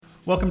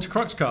Welcome to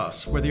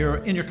Cruxcast. Whether you're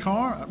in your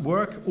car, at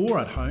work, or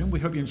at home,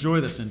 we hope you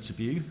enjoy this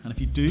interview. And if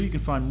you do, you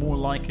can find more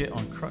like it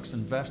on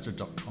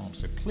cruxinvestor.com.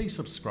 So please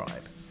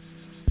subscribe.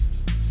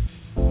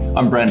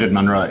 I'm Brandon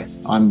Munro.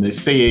 I'm the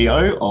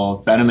CEO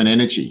of Bannerman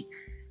Energy.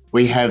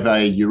 We have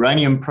a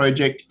uranium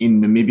project in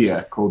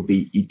Namibia called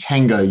the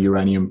Etango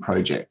Uranium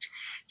Project.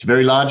 It's a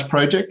very large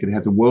project. It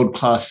has a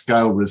world-class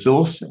scale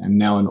resource and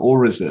now an ore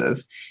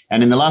reserve.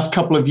 And in the last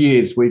couple of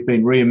years, we've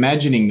been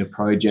reimagining the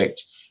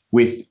project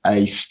with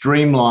a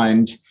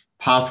streamlined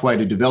pathway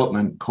to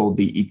development called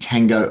the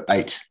Etango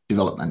 8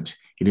 development.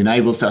 It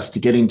enables us to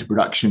get into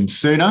production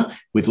sooner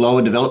with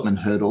lower development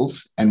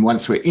hurdles. And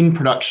once we're in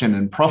production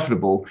and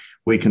profitable,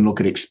 we can look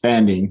at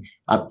expanding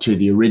up to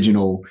the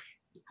original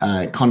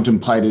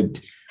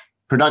contemplated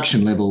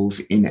production levels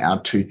in our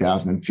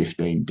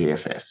 2015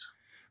 DFS.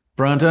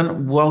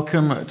 Brandon,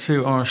 welcome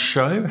to our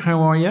show.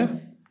 How are you?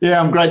 Yeah,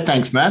 I'm great.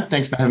 Thanks, Matt.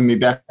 Thanks for having me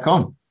back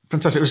on.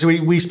 Fantastic. So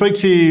we spoke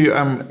to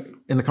you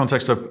in the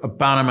context of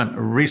Bannerman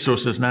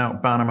Resources, now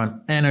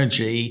Bannerman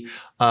Energy,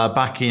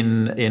 back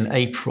in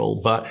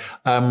April. But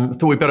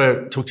thought we'd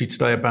better talk to you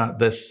today about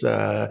this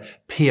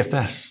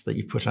PFS that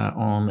you put out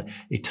on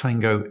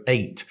Etango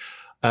 8.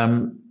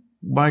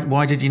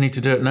 Why did you need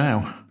to do it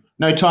now?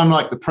 No time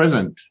like the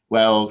present.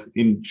 Well,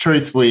 in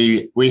truth,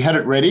 we had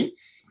it ready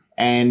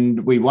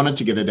and we wanted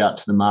to get it out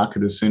to the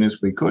market as soon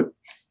as we could.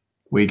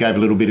 We gave a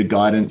little bit of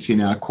guidance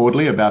in our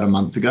quarterly about a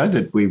month ago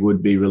that we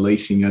would be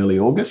releasing early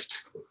August,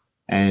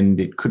 and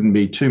it couldn't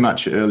be too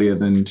much earlier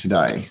than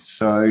today.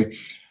 So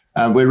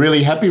we're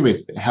really happy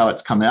with how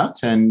it's come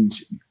out, and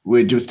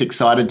we're just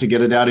excited to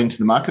get it out into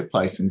the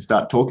marketplace and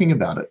start talking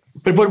about it.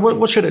 But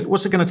what's it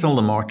going to tell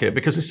the market?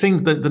 Because it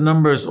seems that the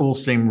numbers all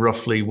seem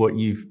roughly what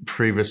you've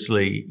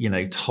previously,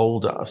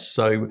 told us.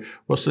 So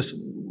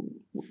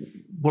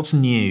what's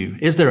new?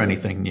 Is there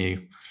anything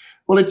new?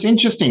 Well, it's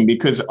interesting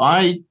because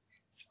I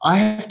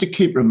have to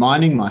keep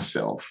reminding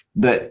myself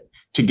that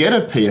to get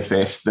a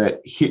PFS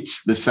that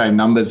hits the same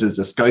numbers as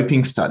a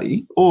scoping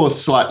study or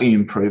slightly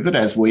improve it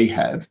as we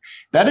have,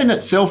 that in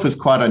itself is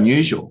quite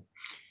unusual.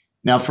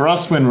 Now, for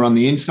us, when we're on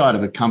the inside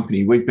of a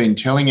company, we've been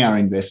telling our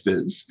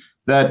investors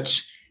that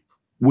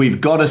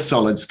we've got a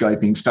solid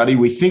scoping study.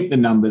 We think the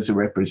numbers are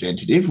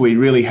representative. We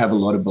really have a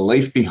lot of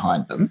belief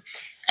behind them.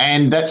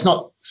 And that's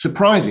not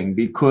surprising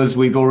because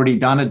we've already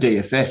done a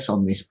DFS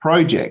on this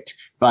project,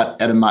 but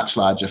at a much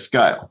larger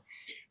scale.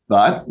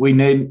 But we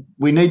need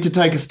to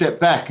take a step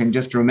back and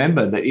just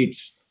remember that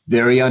it's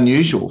very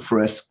unusual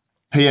for a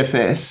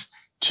PFS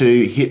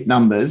to hit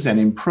numbers and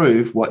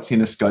improve what's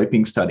in a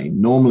scoping study.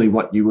 Normally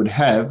what you would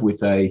have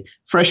with a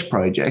fresh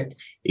project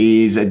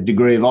is a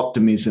degree of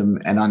optimism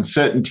and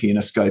uncertainty in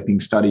a scoping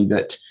study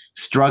that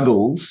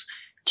struggles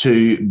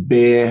to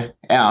bear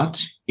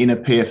out in a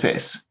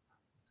PFS.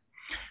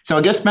 So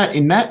I guess, Matt,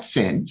 in that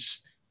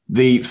sense,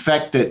 the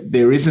fact that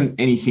there isn't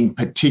anything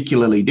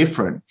particularly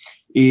different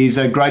is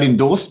a great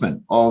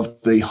endorsement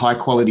of the high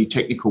quality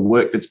technical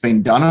work that's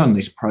been done on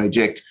this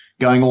project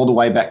going all the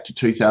way back to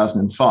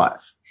 2005.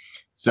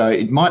 So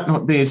it might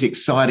not be as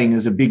exciting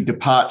as a big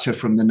departure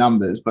from the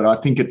numbers, but I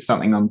think it's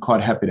something I'm quite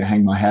happy to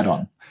hang my hat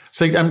on.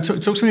 So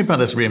talk to me about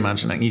this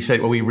reimagining. You said,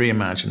 well, we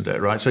reimagined it,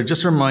 right? So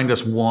just remind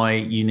us why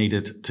you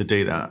needed to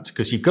do that,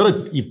 because you've got a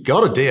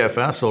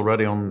DFS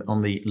already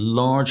on the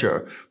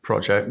larger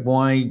project.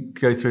 Why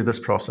go through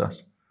this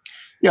process?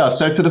 Yeah,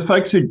 so for the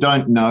folks who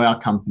don't know our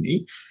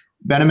company,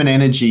 Bannerman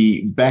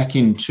Energy back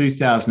in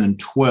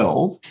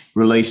 2012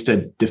 released a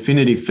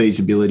definitive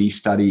feasibility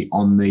study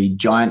on the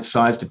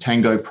giant-sized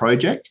Etango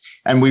project,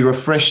 and we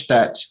refreshed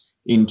that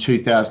in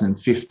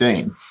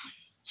 2015.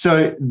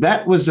 So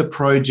that was a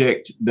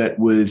project that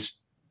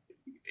was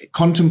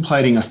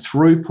contemplating a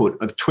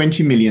throughput of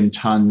 20 million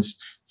tonnes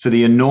for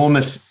the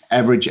enormous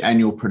average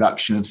annual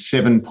production of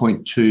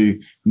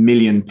 7.2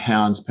 million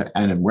pounds per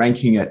annum,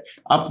 ranking it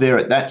up there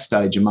at that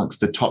stage amongst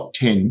the top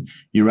 10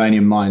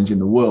 uranium mines in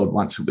the world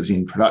once it was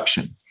in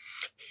production.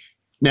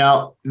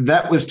 Now,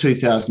 that was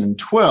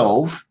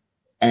 2012,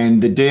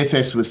 and the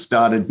DFS was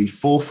started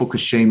before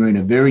Fukushima in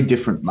a very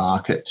different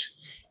market.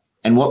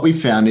 And what we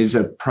found is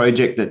a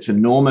project that's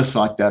enormous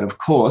like that, of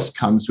course,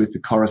 comes with the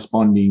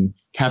corresponding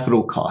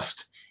capital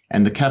cost.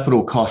 And the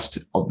capital cost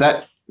of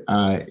that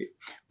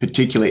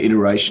particular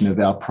iteration of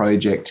our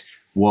project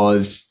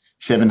was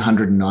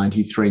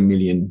 $793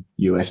 million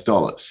US.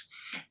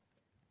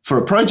 For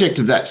a project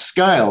of that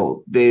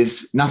scale,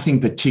 there's nothing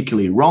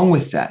particularly wrong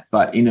with that.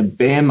 But in a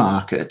bear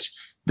market,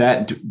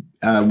 that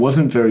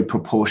wasn't very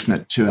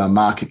proportionate to our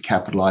market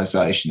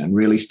capitalisation and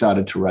really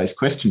started to raise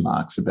question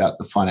marks about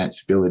the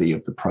financeability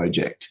of the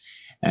project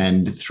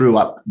and threw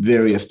up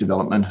various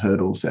development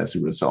hurdles as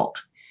a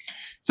result.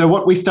 So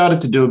what we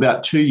started to do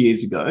about 2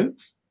 years ago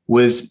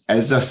was,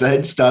 as I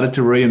said, started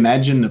to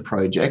reimagine the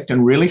project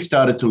and really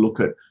started to look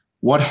at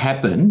what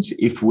happens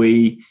if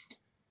we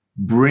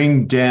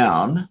bring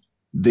down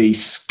the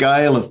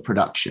scale of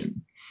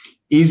production.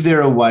 Is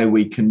there a way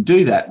we can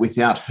do that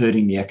without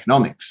hurting the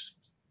economics?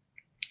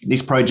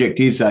 This project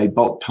is a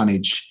bulk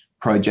tonnage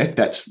project.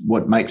 That's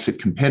what makes it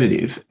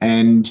competitive.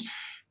 And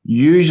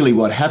usually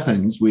what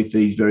happens with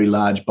these very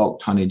large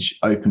bulk tonnage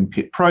open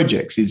pit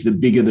projects is the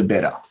bigger the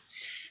better.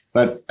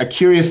 But a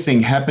curious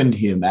thing happened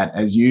here, Matt,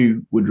 as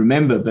you would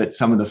remember, but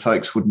some of the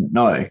folks wouldn't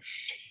know.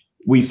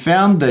 We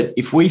found that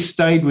if we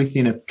stayed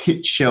within a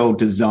pit shell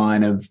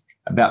design of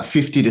about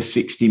 50 to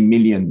 60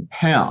 million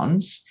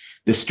pounds,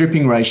 the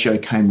stripping ratio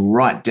came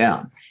right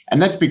down.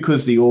 And that's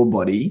because the ore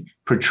body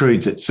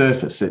protrudes at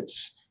surface.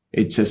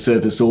 It's a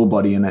surface ore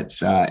body and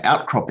it's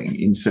outcropping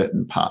in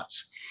certain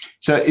parts.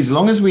 So as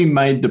long as we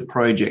made the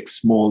project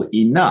small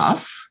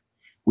enough,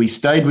 we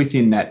stayed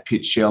within that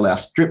pit shell, our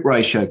strip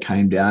ratio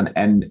came down,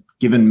 and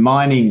given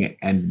mining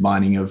and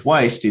mining of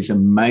waste is a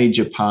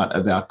major part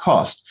of our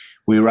cost,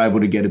 we were able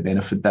to get a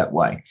benefit that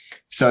way.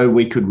 So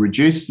we could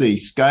reduce the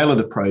scale of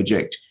the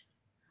project,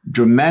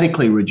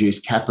 dramatically reduce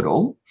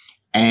capital,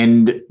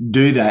 and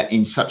do that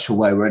in such a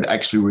way where it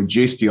actually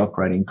reduced the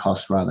operating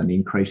cost rather than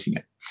increasing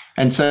it.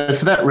 And so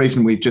for that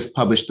reason, we've just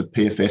published the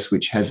PFS,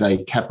 which has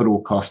a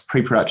capital cost,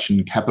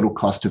 pre-production capital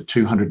cost of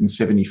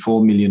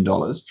 $274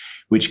 million,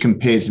 which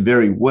compares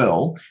very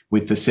well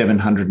with the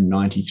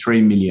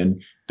 $793 million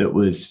that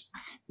was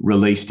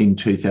released in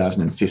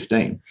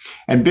 2015.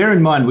 And bear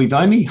in mind, we've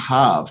only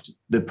halved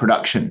the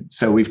production.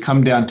 So we've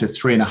come down to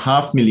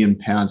 3.5 million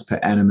pounds per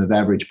annum of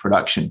average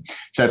production.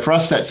 So for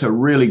us, that's a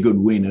really good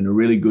win and a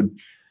really good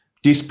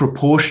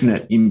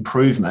disproportionate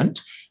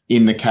improvement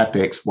in the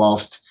CapEx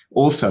whilst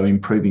also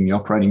improving the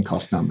operating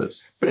cost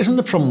numbers. But isn't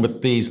the problem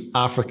with these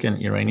African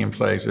uranium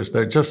plays is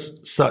they're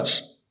just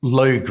such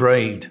low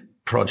grade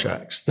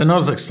projects? They're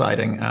not as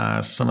exciting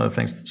as some of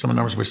the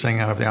numbers we're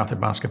seeing out of the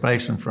Athabasca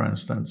Basin, for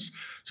instance.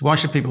 So why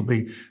should people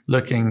be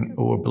looking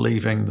or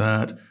believing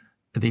that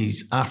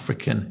these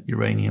African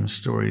uranium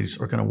stories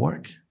are going to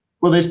work?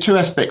 Well, there's two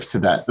aspects to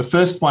that. The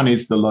first one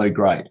is the low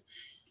grade.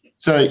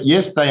 So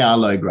yes, they are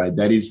low grade.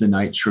 That is the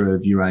nature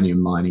of uranium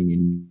mining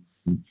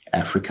in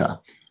Africa.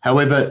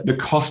 However, the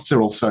costs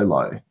are also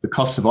low. The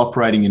costs of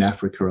operating in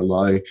Africa are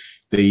low.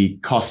 The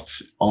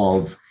costs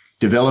of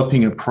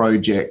developing a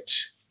project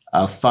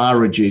are far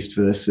reduced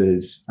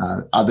versus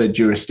other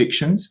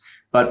jurisdictions.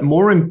 But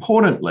more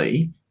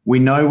importantly, we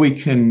know we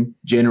can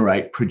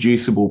generate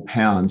producible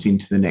pounds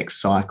into the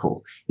next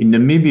cycle. In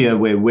Namibia,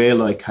 where we're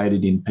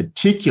located in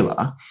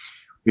particular,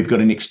 we've got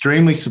an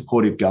extremely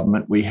supportive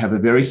government. We have a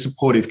very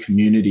supportive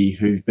community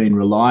who've been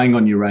relying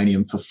on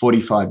uranium for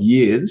 45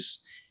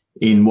 years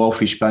in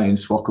Walfish Bay and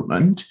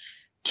Swakopmund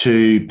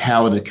to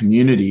power the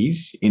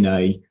communities in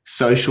a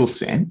social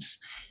sense.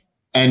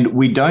 And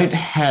we don't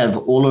have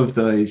all of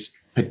those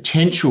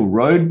potential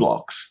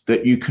roadblocks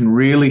that you can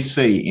really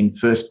see in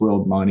first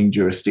world mining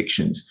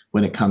jurisdictions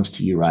when it comes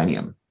to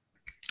uranium.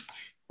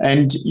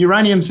 And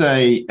uranium's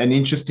an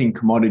interesting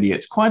commodity.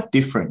 It's quite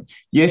different.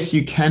 Yes,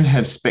 you can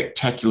have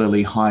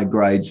spectacularly high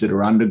grades that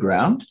are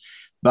underground,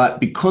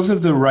 but because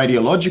of the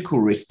radiological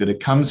risk that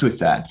it comes with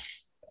that,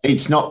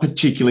 it's not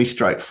particularly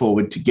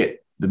straightforward to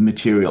get the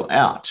material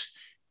out.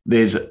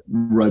 There's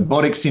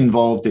robotics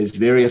involved. There's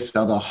various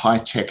other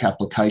high-tech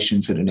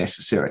applications that are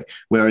necessary,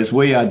 whereas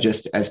we are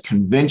just as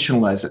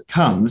conventional as it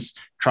comes,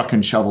 truck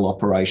and shovel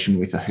operation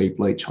with a heap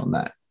leach on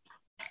that.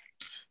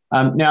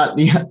 Now,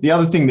 the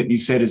other thing that you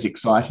said is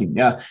exciting.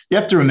 Now, you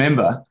have to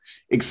remember,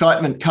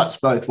 excitement cuts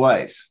both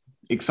ways.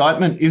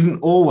 Excitement isn't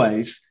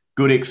always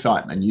good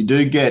excitement. You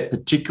do get,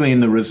 particularly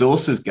in the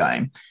resources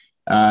game,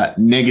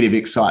 negative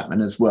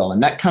excitement as well.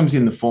 And that comes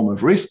in the form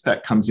of risk,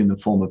 that comes in the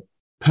form of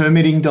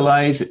permitting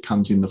delays, it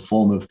comes in the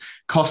form of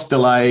cost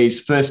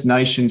delays, First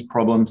Nations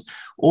problems,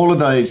 all of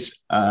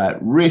those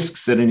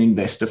risks that an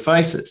investor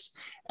faces.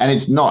 And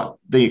it's not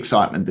the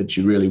excitement that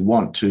you really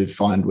want to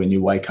find when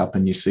you wake up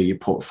and you see your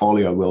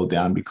portfolio well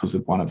down because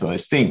of one of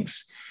those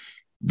things.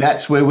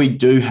 That's where we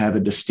do have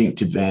a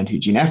distinct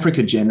advantage in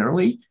Africa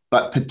generally,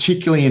 but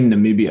particularly in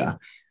Namibia.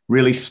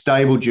 Really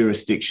stable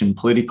jurisdiction,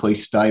 politically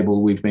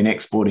stable. We've been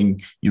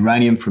exporting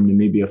uranium from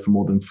Namibia for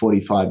more than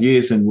 45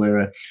 years, and we're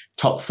a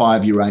top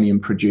 5 uranium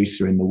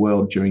producer in the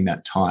world during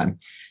that time.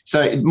 So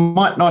it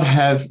might not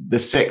have the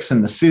sex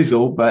and the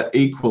sizzle, but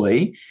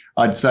equally,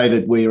 I'd say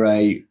that we're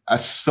a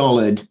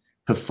solid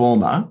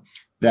performer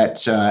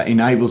that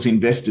enables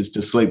investors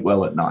to sleep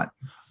well at night.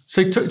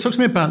 So talk to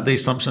me about the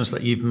assumptions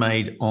that you've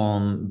made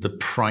on the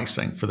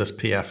pricing for this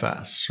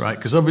PFS, right?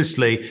 Because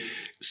obviously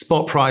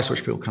spot price,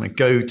 which people kind of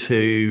go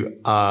to,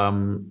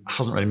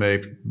 hasn't really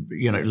moved,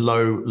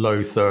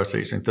 low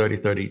 30s and 30,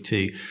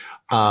 32.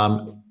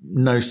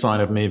 No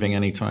sign of moving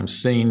anytime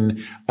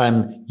soon.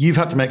 You've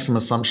had to make some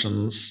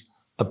assumptions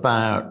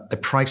about a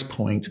price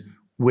point,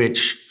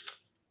 which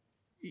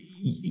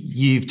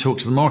you've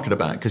talked to the market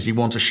about because you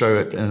want to show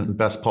it in the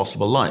best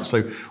possible light.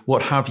 So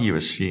what have you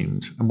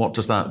assumed and what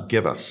does that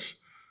give us?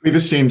 We've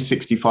assumed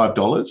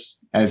 $65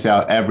 as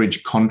our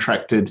average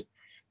contracted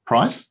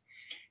price.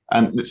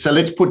 So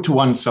let's put to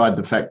one side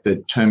the fact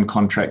that term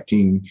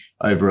contracting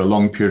over a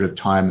long period of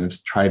time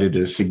has traded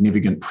at a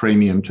significant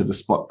premium to the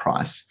spot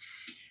price.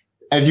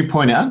 As you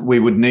point out, we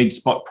would need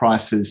spot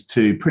prices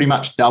to pretty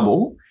much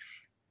double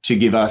to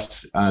give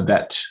us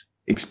that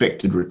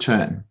expected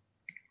return.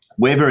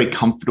 We're very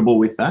comfortable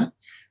with that.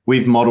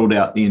 we've modeled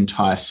out the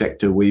entire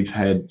sector. We've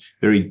had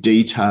very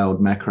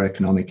detailed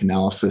macroeconomic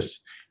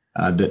analysis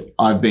that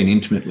I've been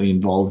intimately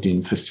involved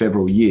in for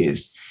several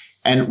years.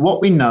 And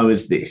what we know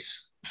is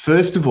this.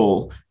 First of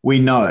all, we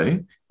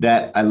know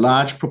that a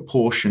large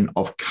proportion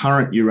of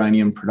current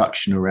uranium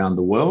production around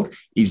the world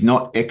is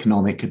not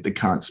economic at the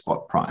current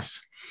spot price.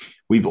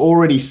 We've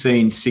already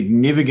seen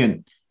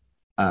significant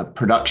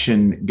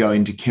production go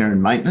into care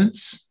and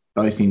maintenance,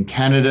 both in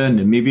Canada,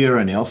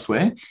 Namibia, and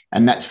elsewhere,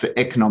 and that's for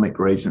economic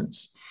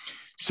reasons.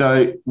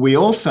 So we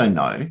also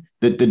know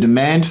that the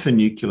demand for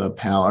nuclear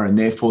power and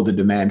therefore the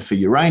demand for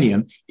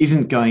uranium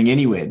isn't going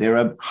anywhere. There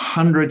are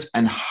hundreds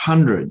and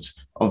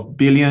hundreds of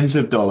billions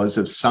of dollars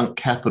of sunk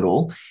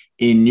capital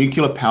in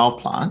nuclear power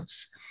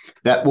plants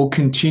that will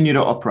continue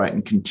to operate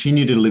and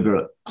continue to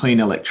deliver clean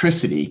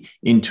electricity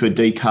into a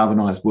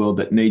decarbonised world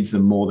that needs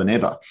them more than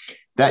ever.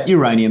 That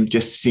uranium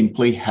just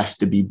simply has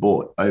to be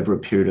bought over a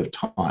period of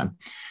time.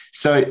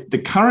 So the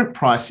current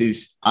price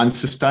is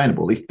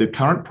unsustainable. If the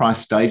current price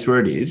stays where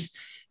it is,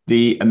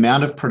 the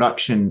amount of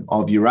production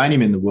of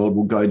uranium in the world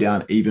will go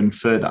down even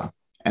further.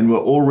 And we're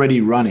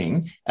already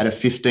running at a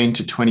 15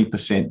 to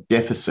 20%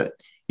 deficit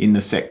in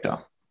the sector.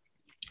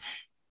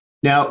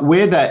 Now,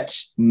 where that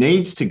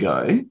needs to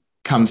go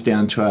comes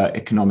down to our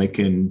economic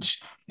and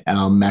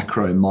our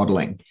macro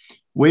modelling.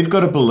 We've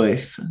got a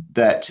belief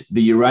that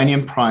the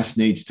uranium price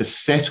needs to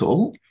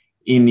settle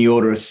in the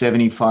order of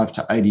 $75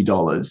 to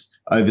 $80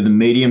 over the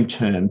medium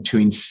term to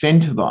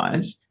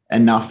incentivise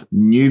enough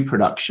new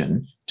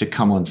production to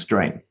come on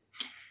stream.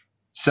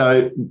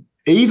 So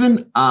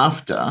even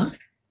after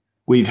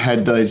we've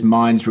had those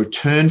mines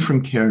return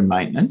from care and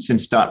maintenance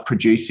and start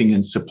producing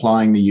and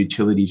supplying the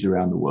utilities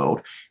around the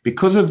world,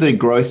 because of the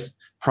growth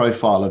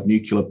profile of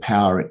nuclear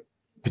power,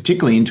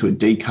 particularly into a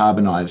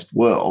decarbonised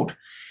world,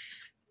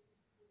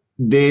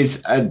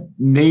 there's a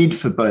need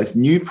for both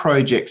new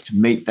projects to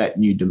meet that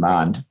new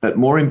demand, but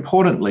more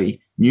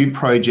importantly, new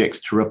projects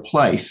to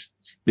replace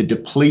the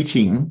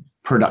depleting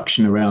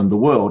production around the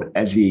world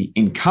as the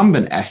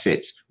incumbent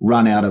assets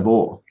run out of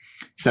ore.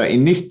 So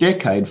in this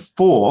decade,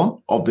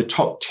 4 of the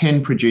top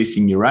 10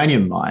 producing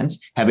uranium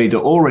mines have either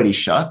already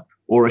shut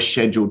or are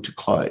scheduled to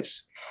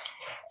close.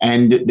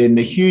 And then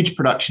the huge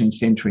production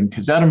centre in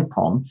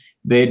Kazatomprom,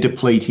 they're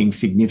depleting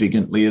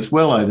significantly as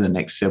well over the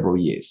next several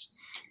years.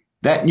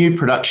 That new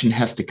production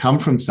has to come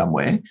from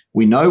somewhere.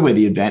 We know where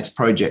the advanced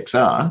projects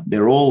are.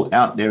 They're all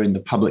out there in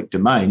the public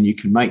domain. You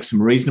can make some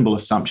reasonable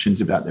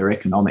assumptions about their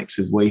economics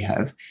as we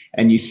have,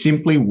 and you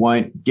simply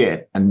won't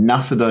get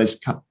enough of those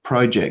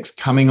projects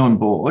coming on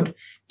board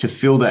to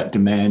fill that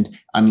demand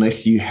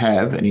unless you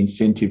have an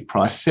incentive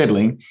price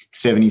settling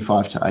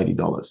 $75 to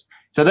 $80.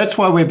 So that's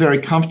why we're very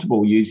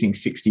comfortable using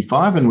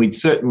 65, and we'd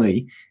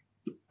certainly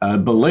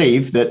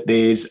believe that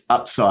there's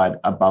upside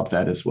above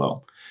that as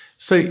well.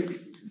 So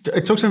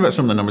talk to me about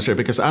some of the numbers here,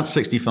 because at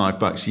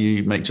 $65,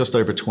 you make just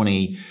over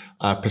 20%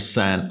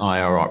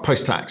 IRR,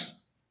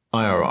 post-tax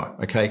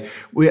IRR. Okay,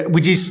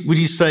 would you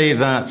say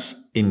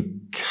that's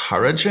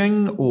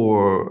encouraging,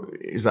 or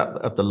is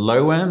that at the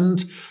low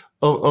end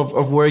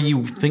of where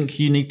you think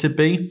you need to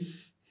be?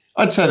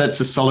 I'd say that's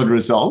a solid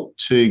result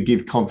to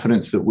give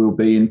confidence that we'll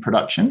be in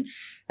production.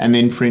 And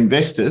then for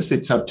investors,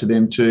 it's up to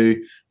them to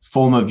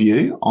form a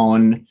view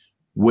on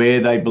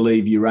where they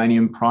believe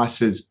uranium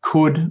prices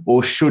could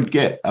or should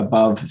get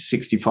above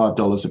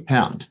 $65 a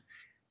pound.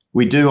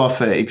 We do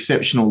offer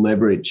exceptional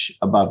leverage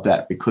above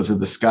that because of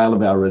the scale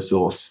of our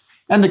resource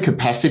and the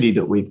capacity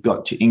that we've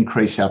got to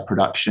increase our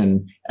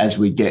production as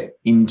we get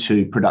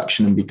into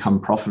production and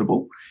become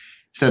profitable.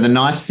 So the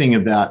nice thing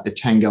about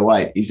Etango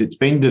 8 is it's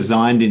been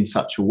designed in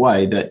such a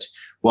way that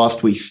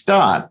whilst we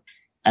start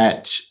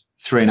at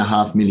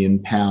 3.5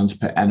 million pounds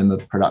per annum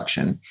of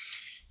production,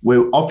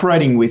 we're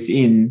operating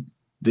within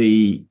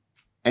the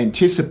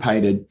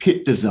anticipated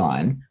pit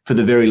design for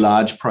the very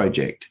large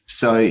project.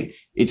 So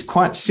it's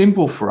quite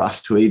simple for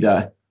us to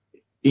either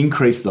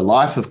increase the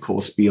life, of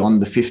course,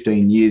 beyond the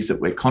 15 years that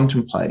we're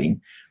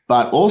contemplating,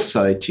 but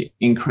also to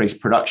increase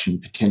production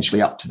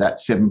potentially up to that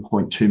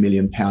 7.2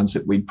 million pounds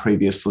that we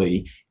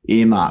previously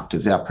earmarked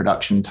as our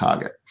production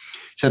target.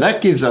 So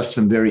that gives us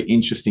some very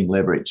interesting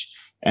leverage.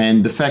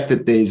 And the fact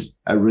that there's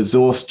a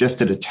resource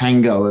just at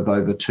Etango of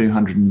over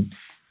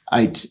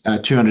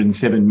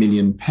 207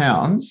 million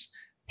pounds,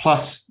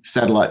 plus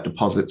satellite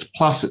deposits,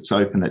 plus it's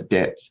open at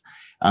depth,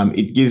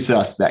 it gives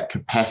us that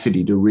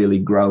capacity to really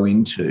grow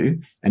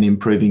into an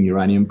improving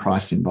uranium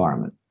price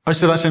environment. Oh,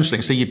 so that's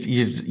interesting. So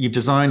you've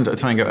designed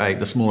Etango 8,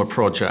 the smaller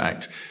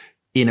project,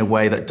 in a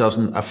way that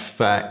doesn't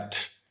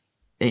affect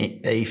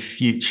a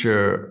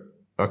future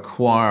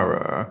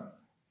acquirer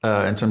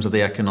in terms of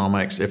the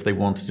economics if they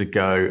wanted to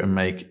go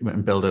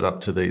and build it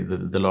up to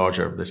the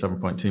larger, the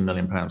 7.2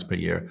 million pounds per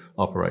year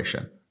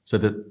operation. So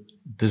that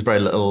there's very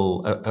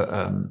little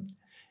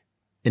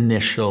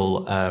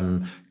initial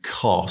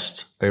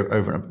cost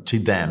over to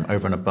them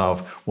over and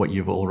above what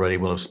you've already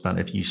will have spent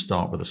if you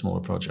start with a smaller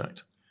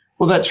project.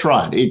 Well, that's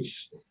right.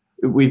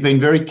 We've been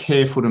very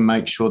careful to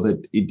make sure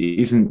that it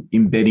isn't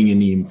embedding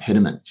any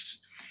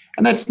impediments.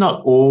 And that's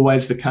not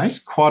always the case.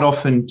 Quite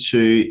often,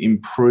 to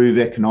improve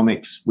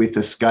economics with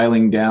a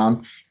scaling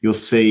down, you'll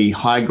see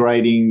high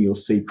grading, you'll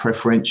see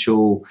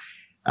preferential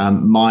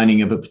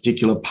mining of a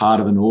particular part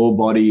of an ore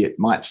body. It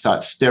might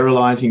start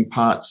sterilising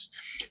parts.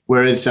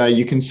 Whereas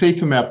you can see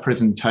from our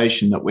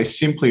presentation that we're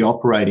simply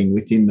operating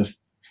within the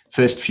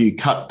first few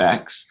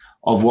cutbacks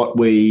of what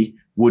we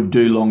would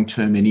do long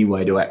term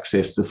anyway to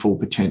access the full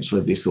potential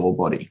of this ore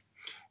body.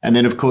 And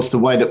then, of course, the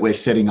way that we're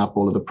setting up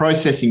all of the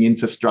processing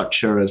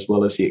infrastructure as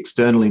well as the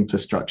external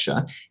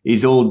infrastructure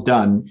is all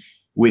done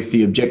with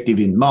the objective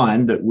in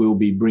mind that we'll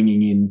be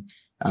bringing in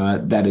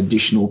that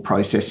additional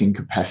processing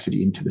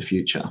capacity into the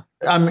future.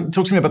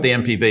 Talk to me about the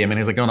NPV. I mean,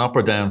 has it gone up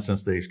or down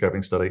since the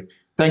scoping study?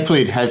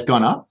 Thankfully, it has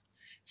gone up.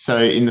 So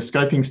in the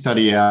scoping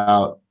study,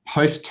 our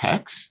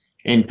post-tax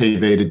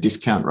NPV at a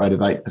discount rate of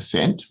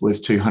 8% was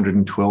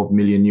 $212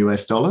 million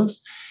US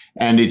dollars,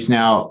 and it's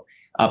now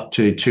up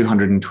to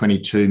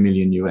 $222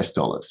 million US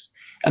dollars.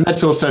 And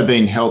that's also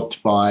been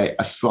helped by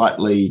a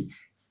slightly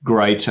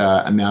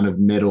greater amount of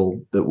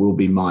metal that we'll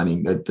be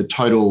mining. The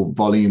total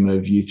volume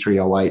of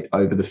U3O8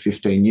 over the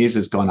 15 years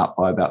has gone up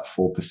by about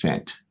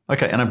 4%.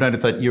 Okay, and I've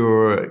noted that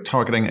you're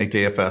targeting a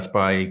DFS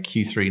by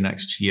Q3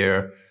 next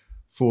year,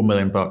 $4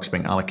 million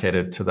being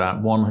allocated to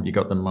that. One, have you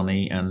got the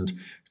money? And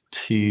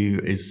two,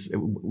 is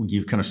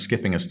you're kind of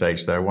skipping a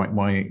stage there.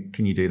 Why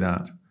can you do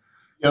that?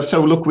 Yeah,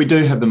 so look, we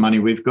do have the money.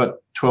 We've got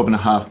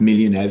 $12.5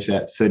 million as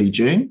at 30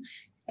 June,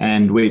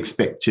 and we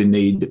expect to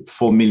need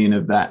 $4 million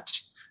of that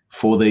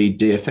for the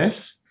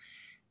DFS.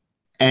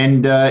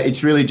 And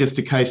it's really just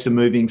a case of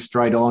moving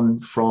straight on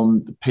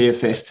from the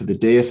PFS to the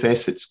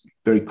DFS. It's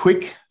very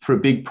quick for a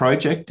big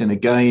project. And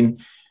again,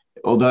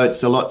 although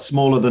it's a lot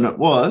smaller than it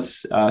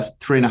was,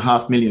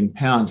 £3.5 million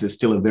is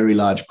still a very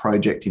large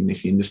project in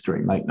this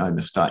industry, make no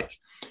mistake.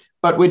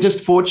 But we're just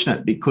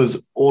fortunate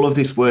because all of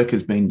this work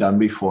has been done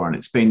before, and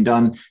it's been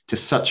done to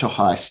such a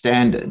high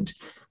standard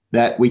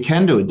that we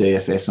can do a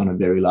DFS on a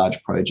very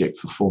large project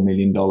for $4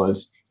 million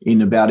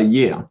in about a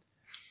year.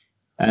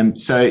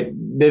 So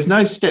there's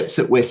no steps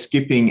that we're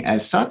skipping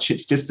as such.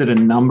 It's just that a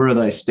number of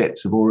those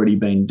steps have already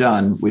been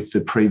done with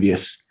the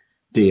previous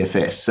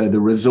DFS. So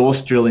the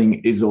resource drilling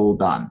is all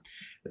done.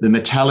 The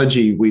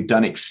metallurgy, we've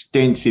done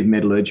extensive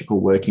metallurgical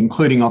work,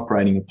 including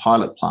operating a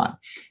pilot plant,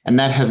 and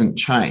that hasn't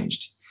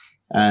changed.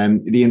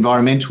 The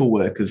environmental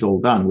work is all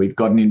done. We've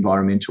got an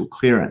environmental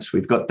clearance.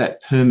 We've got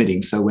that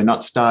permitting. So we're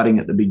not starting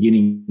at the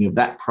beginning of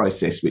that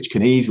process, which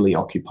can easily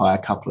occupy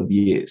a couple of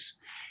years.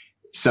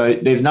 So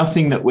there's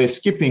nothing that we're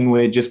skipping.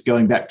 We're just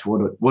going back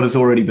to what has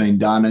already been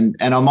done.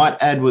 And I might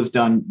add was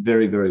done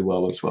very, very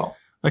well as well.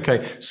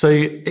 Okay. So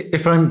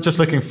if I'm just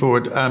looking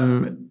forward,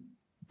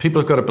 people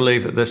have got to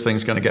believe that this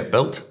thing's going to get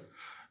built.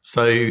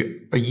 So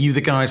are you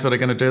the guys that are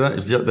going to do that?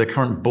 Is the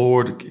current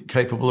board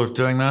capable of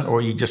doing that? Or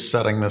are you just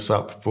setting this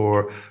up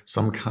for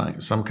some kind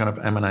of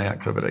M&A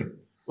activity?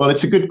 Well,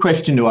 it's a good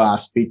question to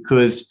ask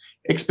because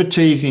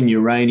expertise in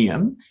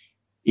uranium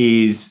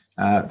is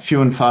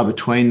few and far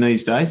between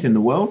these days in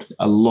the world.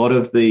 A lot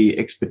of the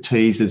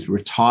expertise is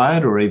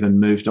retired or even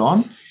moved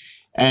on.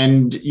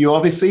 And you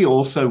obviously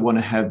also want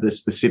to have the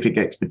specific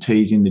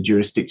expertise in the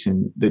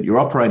jurisdiction that you're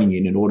operating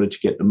in order to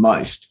get the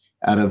most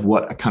out of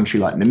what a country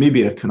like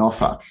Namibia can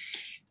offer.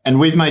 And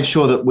we've made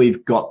sure that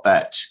we've got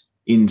that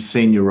in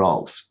senior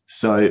roles.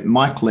 So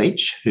Mike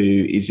Leach,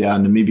 who is our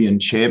Namibian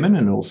chairman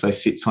and also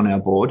sits on our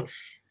board,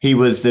 he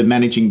was the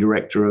managing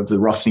director of the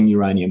Rossing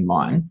uranium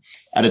mine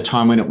at a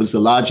time when it was the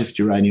largest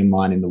uranium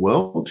mine in the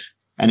world.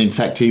 And in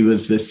fact, he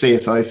was the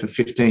CFO for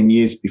 15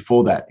 years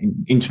before that,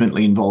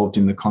 intimately involved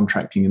in the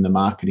contracting and the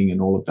marketing and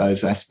all of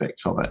those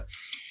aspects of it.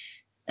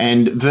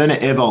 And Werner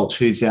Evold,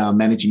 who's our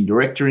managing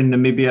director in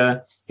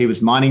Namibia, he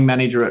was mining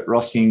manager at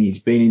Rossing.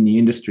 He's been in the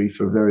industry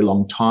for a very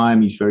long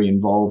time. He's very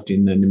involved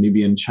in the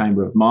Namibian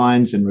Chamber of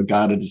Mines and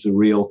regarded as a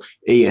real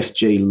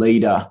ESG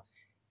leader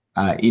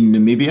in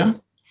Namibia.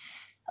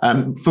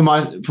 For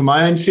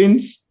my own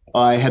sins,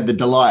 I had the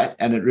delight,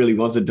 and it really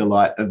was a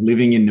delight, of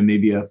living in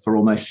Namibia for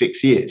almost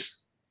 6 years.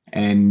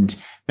 And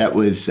that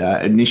was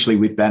initially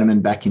with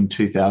Bannerman back in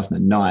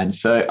 2009.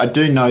 So I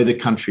do know the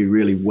country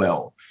really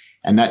well.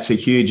 And that's a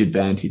huge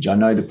advantage. I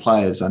know the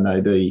players, I know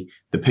the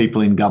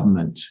people in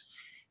government,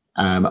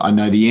 I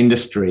know the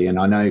industry, and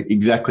I know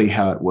exactly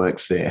how it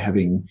works there,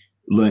 having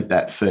learnt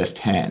that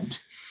firsthand.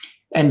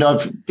 And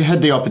I've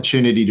had the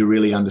opportunity to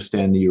really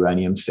understand the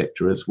uranium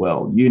sector as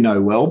well. You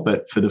know well,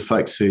 but for the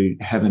folks who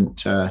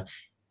haven't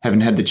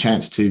had the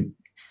chance to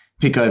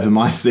pick over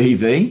my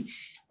CV,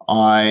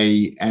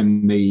 I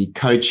am the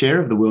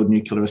co-chair of the World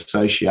Nuclear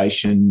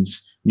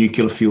Association's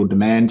Nuclear Fuel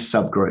Demand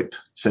Subgroup.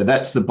 So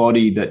that's the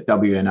body that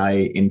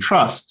WNA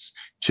entrusts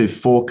to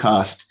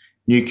forecast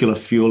nuclear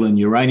fuel and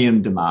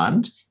uranium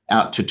demand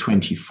out to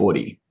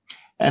 2040.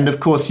 And of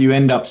course, you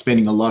end up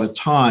spending a lot of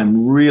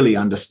time really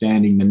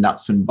understanding the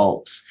nuts and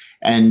bolts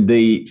and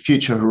the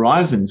future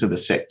horizons of a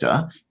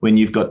sector when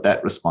you've got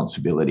that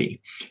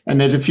responsibility. And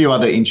there's a few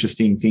other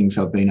interesting things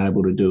I've been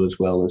able to do as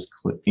well, as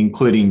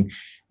including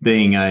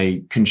being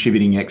a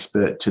contributing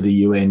expert to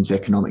the UN's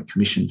Economic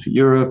Commission for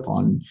Europe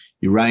on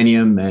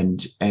uranium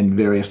and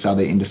various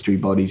other industry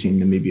bodies in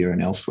Namibia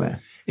and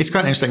elsewhere. It's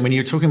quite interesting when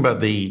you're talking about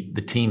the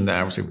team there,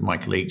 obviously with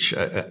Mike Leach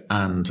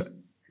and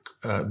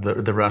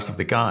the rest of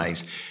the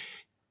guys.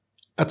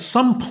 At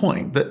some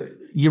point, the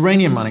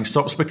uranium mining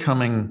stops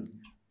becoming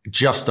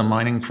just a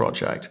mining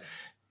project.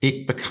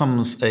 It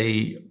becomes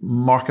a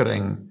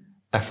marketing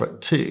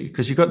effort too,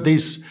 because you've got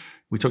these.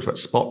 We talked about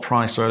spot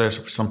price earlier.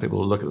 So some people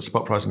will look at the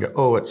spot price and go,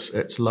 "Oh,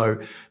 it's low."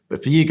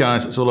 But for you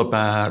guys, it's all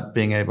about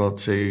being able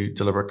to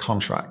deliver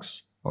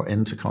contracts or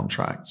into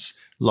contracts,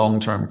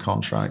 long-term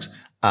contracts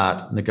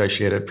at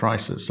negotiated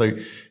prices. So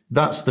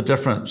that's the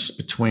difference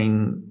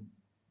between,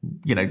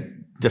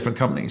 different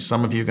companies.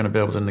 Some of you are going to be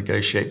able to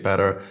negotiate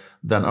better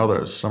than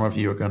others. Some of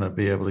you are going to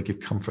be able to give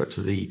comfort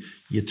to the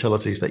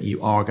utilities that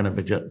you are going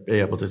to be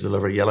able to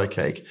deliver yellow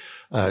cake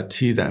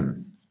to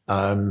them.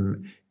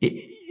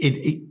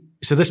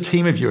 So this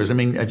team of yours, I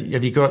mean,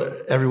 have you got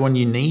everyone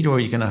you need, or are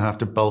you going to have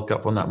to bulk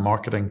up on that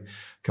marketing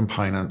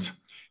component?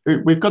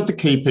 We've got the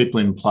key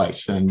people in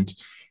place, and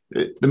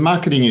the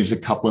marketing is a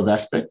couple of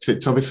aspects.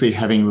 It's obviously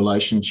having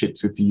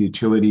relationships with the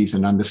utilities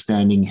and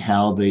understanding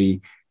how the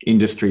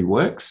industry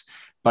works,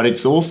 but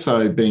it's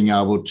also being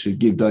able to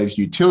give those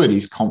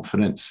utilities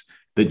confidence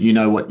that you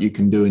know what you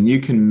can do, and you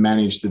can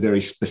manage the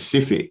very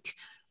specific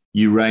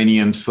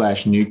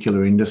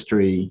uranium/nuclear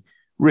industry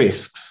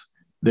risks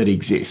that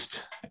exist.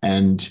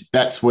 And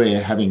that's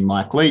where having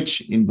Mike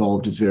Leach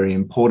involved is very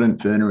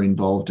important, Werner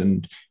involved,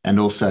 and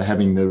also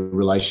having the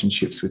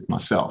relationships with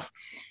myself.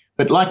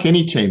 But like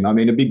any team, I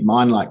mean, a big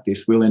mine like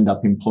this, we'll end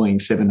up employing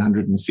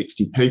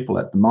 760 people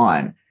at the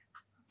mine,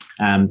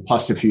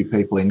 plus a few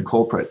people in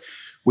corporate.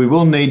 We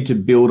will need to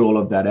build all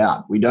of that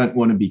out. We don't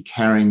want to be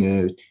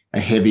carrying a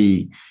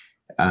heavy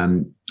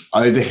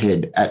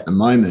overhead at the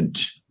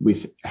moment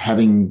with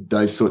having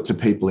those sorts of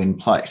people in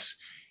place.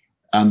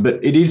 But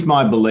it is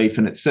my belief,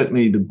 and it's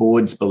certainly the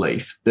board's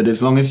belief, that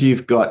as long as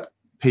you've got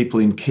people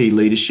in key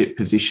leadership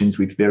positions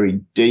with very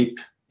deep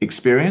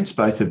experience,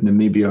 both of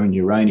Namibia and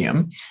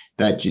uranium,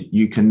 that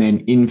you can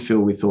then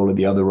infill with all of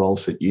the other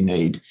roles that you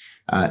need,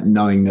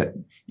 knowing that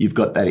you've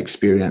got that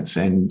experience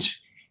and,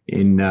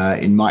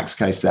 in Mike's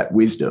case, that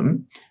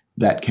wisdom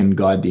that can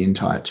guide the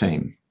entire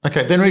team.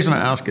 Okay, the reason I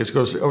ask is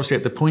because obviously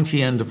at the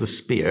pointy end of the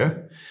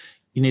spear,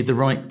 you need the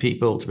right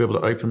people to be able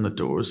to open the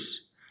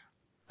doors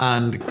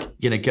and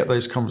get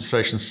those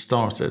conversations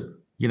started.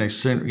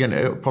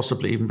 Soon,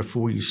 possibly even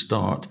before you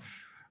start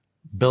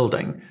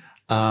building,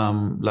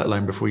 let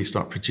alone before you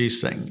start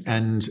producing.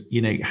 And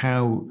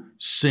how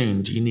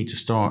soon do you need to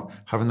start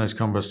having those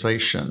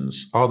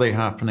conversations? Are they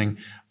happening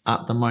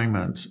at the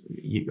moment?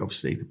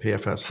 Obviously, the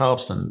PFS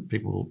helps, and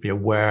people will be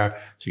aware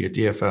through your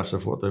DFS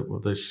of what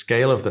the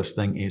scale of this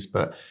thing is.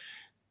 But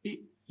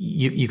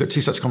you've got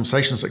two sets of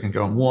conversations that can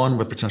go on: one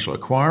with potential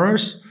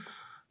acquirers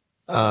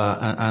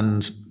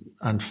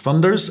and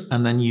funders,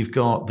 and then you've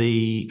got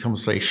the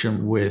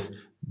conversation with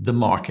the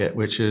market,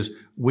 which is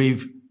we're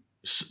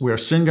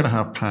soon going to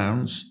have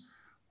pounds.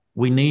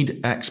 We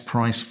need X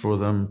price for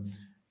them.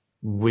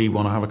 We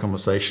want to have a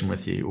conversation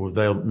with you,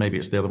 or maybe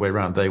it's the other way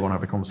around. They want to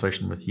have a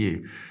conversation with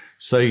you.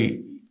 So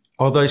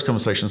are those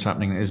conversations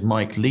happening? Is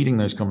Mike leading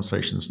those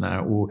conversations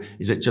now, or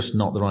is it just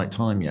not the right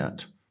time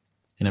yet?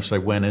 And if so,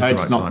 when is the right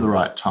time? It's not the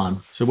right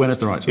time. So when is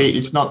the right time?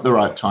 It's not the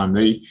right time.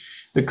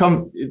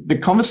 The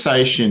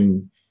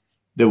conversation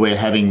that we're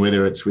having,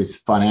 whether it's with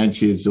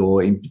financiers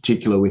or in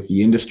particular with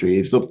the industry,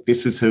 is, look,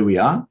 this is who we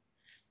are.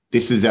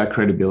 This is our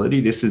credibility.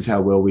 This is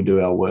how well we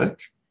do our work.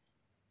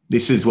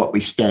 This is what we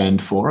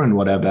stand for and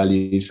what our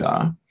values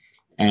are.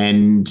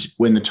 And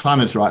when the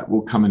time is right,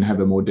 we'll come and have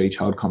a more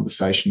detailed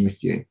conversation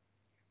with you.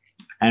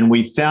 And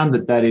we found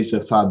that is a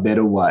far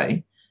better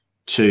way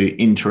to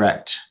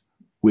interact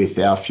with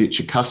our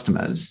future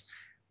customers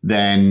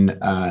than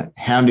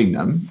hounding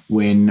them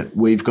when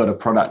we've got a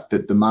product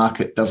that the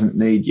market doesn't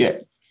need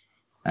yet.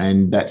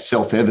 And that's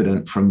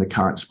self-evident from the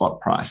current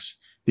spot price.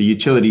 The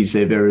utilities,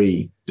 they're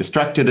very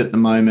distracted at the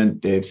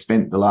moment. They've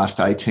spent the last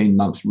 18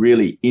 months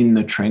really in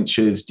the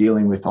trenches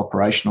dealing with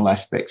operational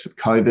aspects of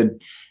COVID.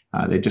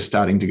 They're just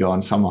starting to go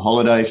on summer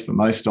holidays for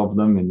most of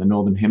them in the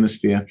Northern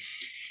Hemisphere.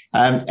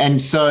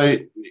 And so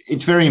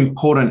it's a very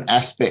important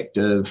aspect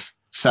of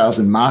sales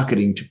and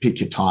marketing to pick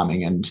your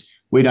timing. And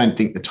we don't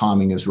think the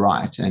timing is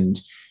right.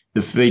 And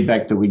the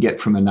feedback that we get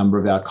from a number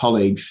of our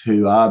colleagues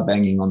who are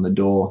banging on the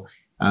door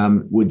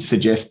would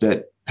suggest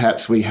that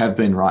perhaps we have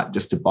been right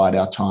just to bide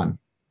our time.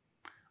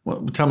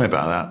 Well, tell me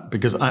about that,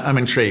 because I'm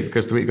intrigued,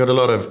 because we've got a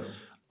lot of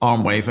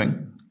arm waving,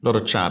 a lot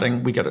of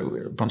chatting. We get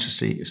a bunch of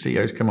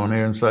CEOs come on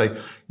here and say,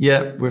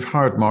 yeah, we've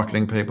hired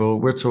marketing people.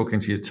 We're talking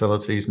to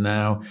utilities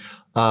now.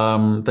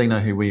 They know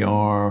who we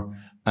are.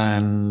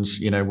 And,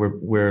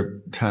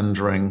 we're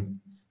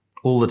tendering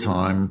all the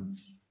time.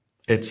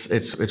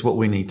 It's what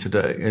we need to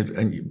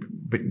do.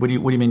 But what do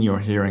you mean you're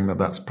hearing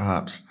that's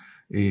perhaps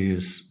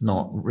is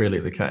not really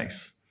the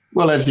case?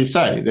 Well, as you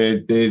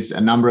say, there's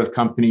a number of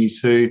companies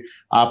who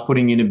are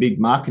putting in a big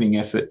marketing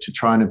effort to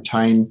try and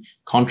obtain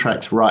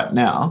contracts right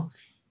now.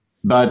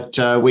 But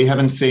we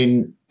haven't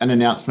seen an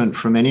announcement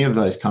from any of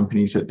those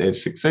companies that they've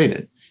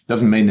succeeded.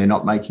 Doesn't mean they're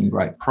not making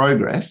great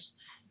progress,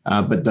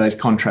 but those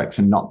contracts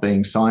are not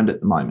being signed at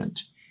the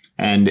moment.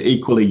 And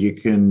equally, you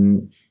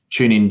can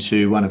tune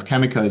into one of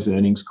Cameco's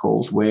earnings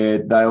calls where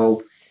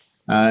they'll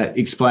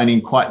explain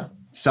in quite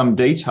some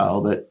detail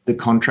that the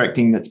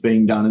contracting that's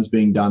being done is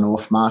being done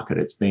off market.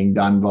 It's being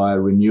done via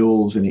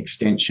renewals and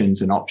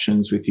extensions and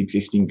options with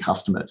existing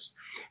customers.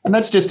 And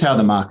that's just how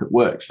the market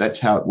works. That's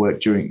how it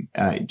worked during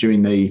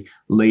the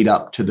lead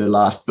up to the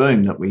last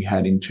boom that we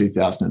had in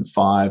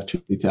 2005,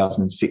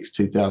 2006,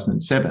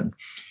 2007.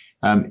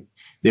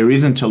 There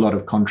isn't a lot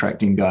of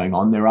contracting going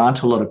on. There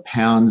aren't a lot of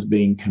pounds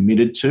being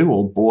committed to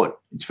or bought.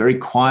 It's very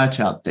quiet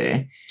out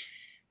there.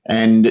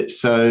 And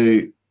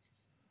so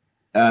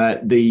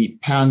the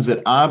pounds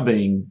that are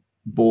being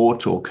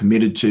bought or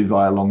committed to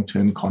via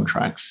long-term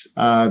contracts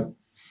are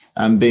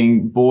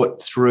being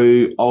bought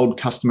through old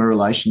customer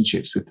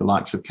relationships with the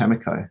likes of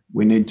Cameco.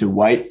 We need to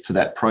wait for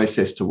that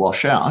process to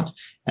wash out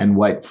and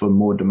wait for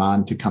more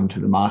demand to come to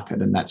the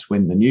market. And that's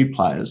when the new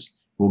players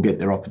will get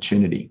their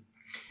opportunity.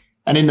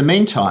 And in the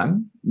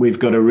meantime, we've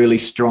got a really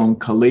strong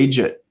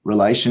collegiate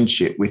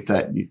relationship with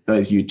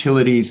those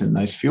utilities and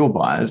those fuel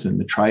buyers and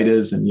the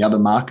traders and the other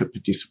market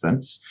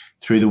participants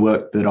through the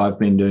work that I've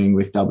been doing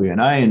with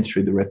WNA and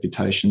through the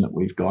reputation that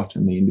we've got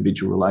and the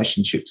individual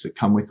relationships that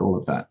come with all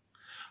of that.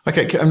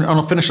 Okay, and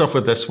I'll finish off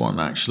with this one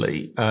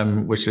actually,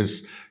 which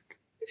is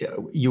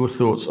your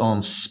thoughts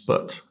on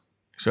SPUT.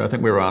 So I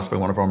think we were asked by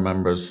one of our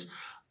members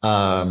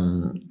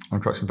on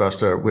Crux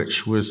Investor,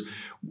 which was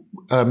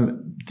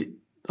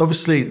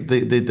obviously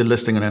the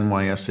listing on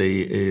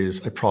NYSE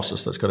is a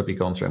process that's got to be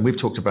gone through. And we've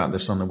talked about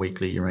this on the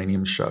weekly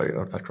uranium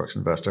show at Crux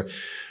Investor,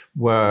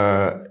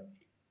 where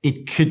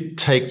it could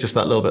take just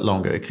that little bit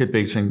longer. It could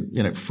be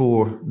between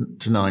 4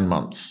 to 9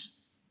 months.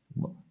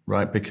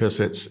 Right, because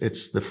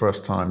it's the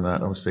first time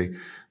that obviously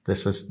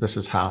this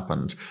has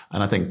happened,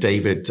 and I think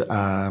David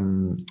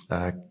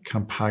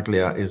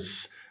Ciampaglia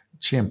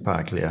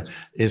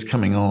is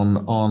coming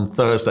on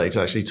Thursday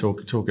to actually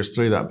talk us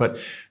through that. But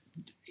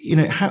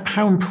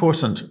how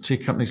important to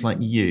companies like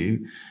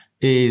you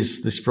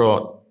is the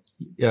Sprott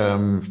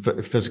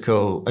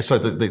physical?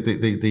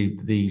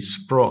 The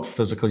Sprott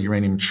Physical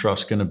Uranium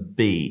Trust going to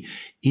be?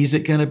 Is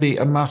it going to be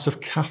a massive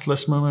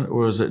catalyst moment,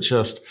 or is it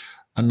just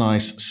a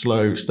nice,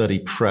 slow, steady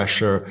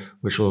pressure,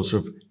 which will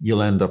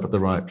you'll end up at the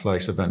right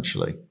place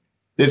eventually?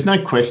 There's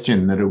no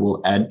question that it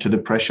will add to the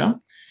pressure.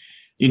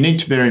 You need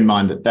to bear in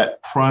mind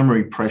that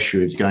primary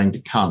pressure is going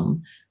to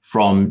come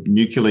from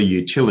nuclear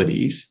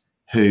utilities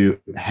who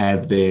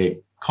have their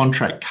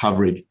contract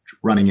coverage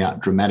running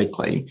out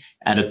dramatically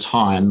at a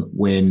time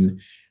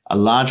when a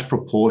large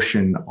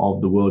proportion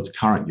of the world's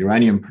current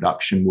uranium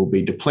production will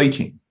be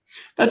depleting.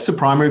 That's the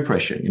primary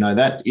pressure.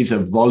 That is a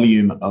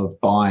volume of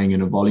buying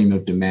and a volume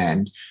of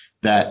demand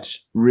that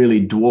really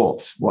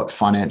dwarfs what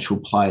financial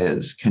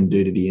players can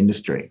do to the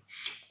industry.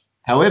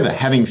 However,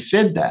 having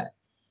said that,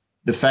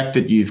 the fact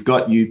that you've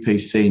got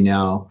UPC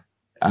now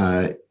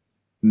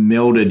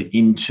melded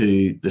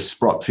into the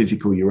Sprott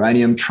Physical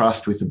Uranium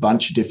Trust with a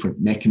bunch of different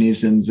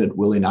mechanisms that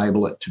will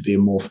enable it to be a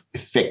more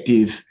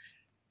effective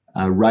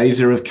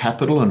raiser of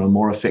capital and a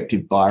more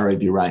effective buyer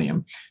of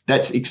uranium,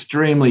 that's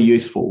extremely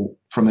useful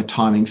from a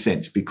timing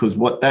sense, because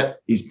what that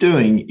is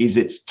doing is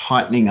it's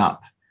tightening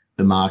up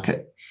the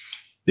market.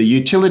 The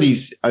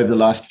utilities over the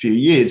last few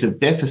years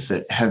of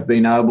deficit have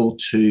been able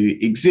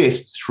to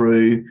exist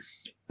through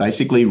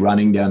basically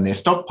running down their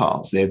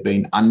stockpiles. They've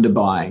been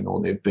underbuying,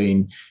 or they've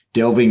been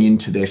delving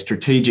into their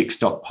strategic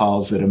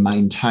stockpiles that are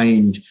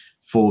maintained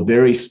for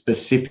very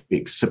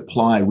specific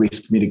supply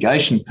risk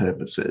mitigation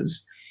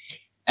purposes.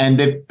 And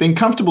they've been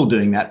comfortable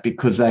doing that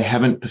because they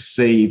haven't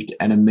perceived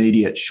an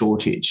immediate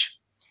shortage.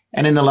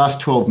 And in the last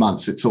 12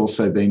 months, it's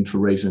also been for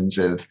reasons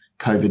of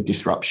COVID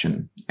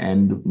disruption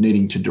and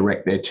needing to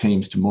direct their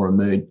teams to more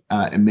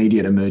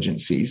immediate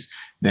emergencies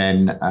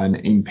than an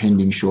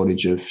impending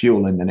shortage of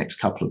fuel in the next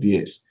couple of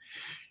years.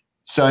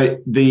 So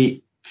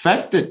the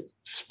fact that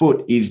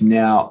SPUT is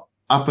now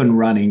up and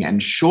running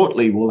and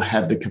shortly will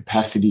have the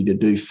capacity to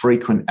do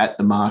frequent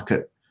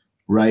at-the-market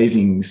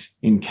raisings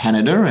in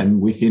Canada,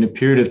 and within a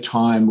period of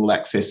time will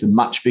access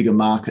much bigger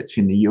markets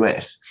in the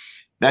US.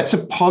 That's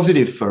a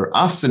positive for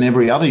us and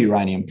every other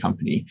uranium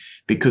company,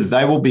 because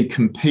they will be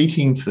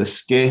competing for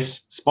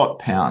scarce spot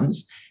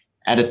pounds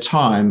at a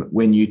time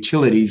when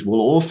utilities will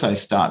also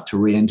start to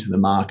re-enter the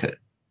market.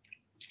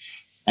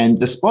 And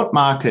the spot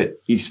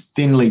market is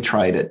thinly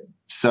traded.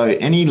 So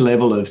any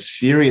level of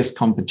serious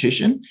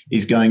competition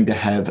is going to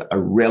have a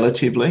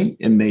relatively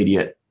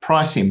immediate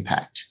price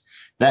impact.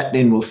 That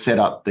then will set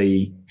up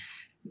the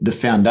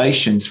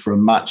foundations for a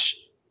much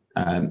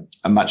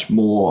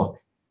more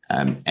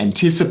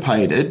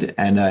anticipated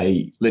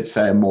and let's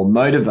say a more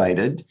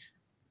motivated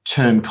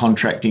term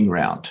contracting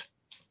round.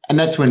 And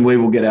that's when we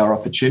will get our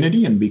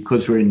opportunity. And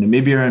because we're in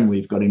Namibia and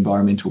we've got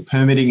environmental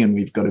permitting and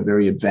we've got a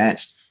very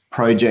advanced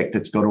project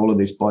that's got all of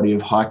this body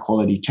of high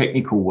quality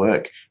technical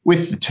work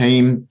with the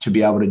team to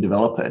be able to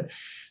develop it.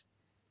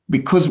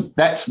 Because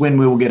that's when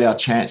we will get our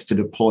chance to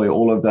deploy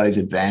all of those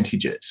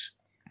advantages.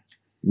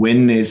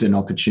 When there's an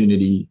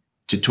opportunity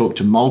to talk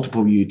to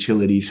multiple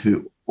utilities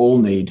who all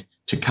need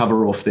to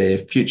cover off their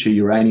future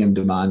uranium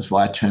demands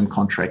via term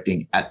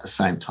contracting at the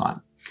same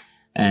time.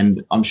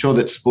 And I'm sure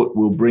that SPUT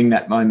will bring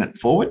that moment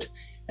forward.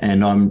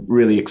 And I'm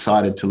really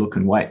excited to look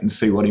and wait and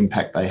see what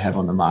impact they have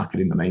on the market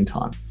in the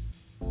meantime.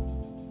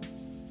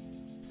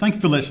 Thank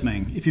you for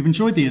listening. If you've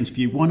enjoyed the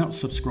interview, why not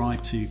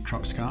subscribe to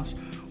Cruxcast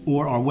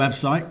or our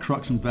website,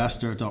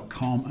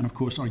 cruxinvestor.com, and of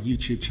course our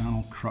YouTube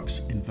channel, Crux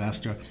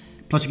Investor.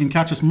 Plus you can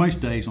catch us most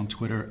days on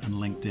Twitter and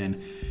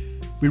LinkedIn.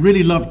 We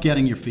really love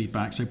getting your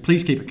feedback, so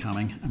please keep it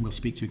coming and we'll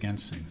speak to you again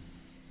soon.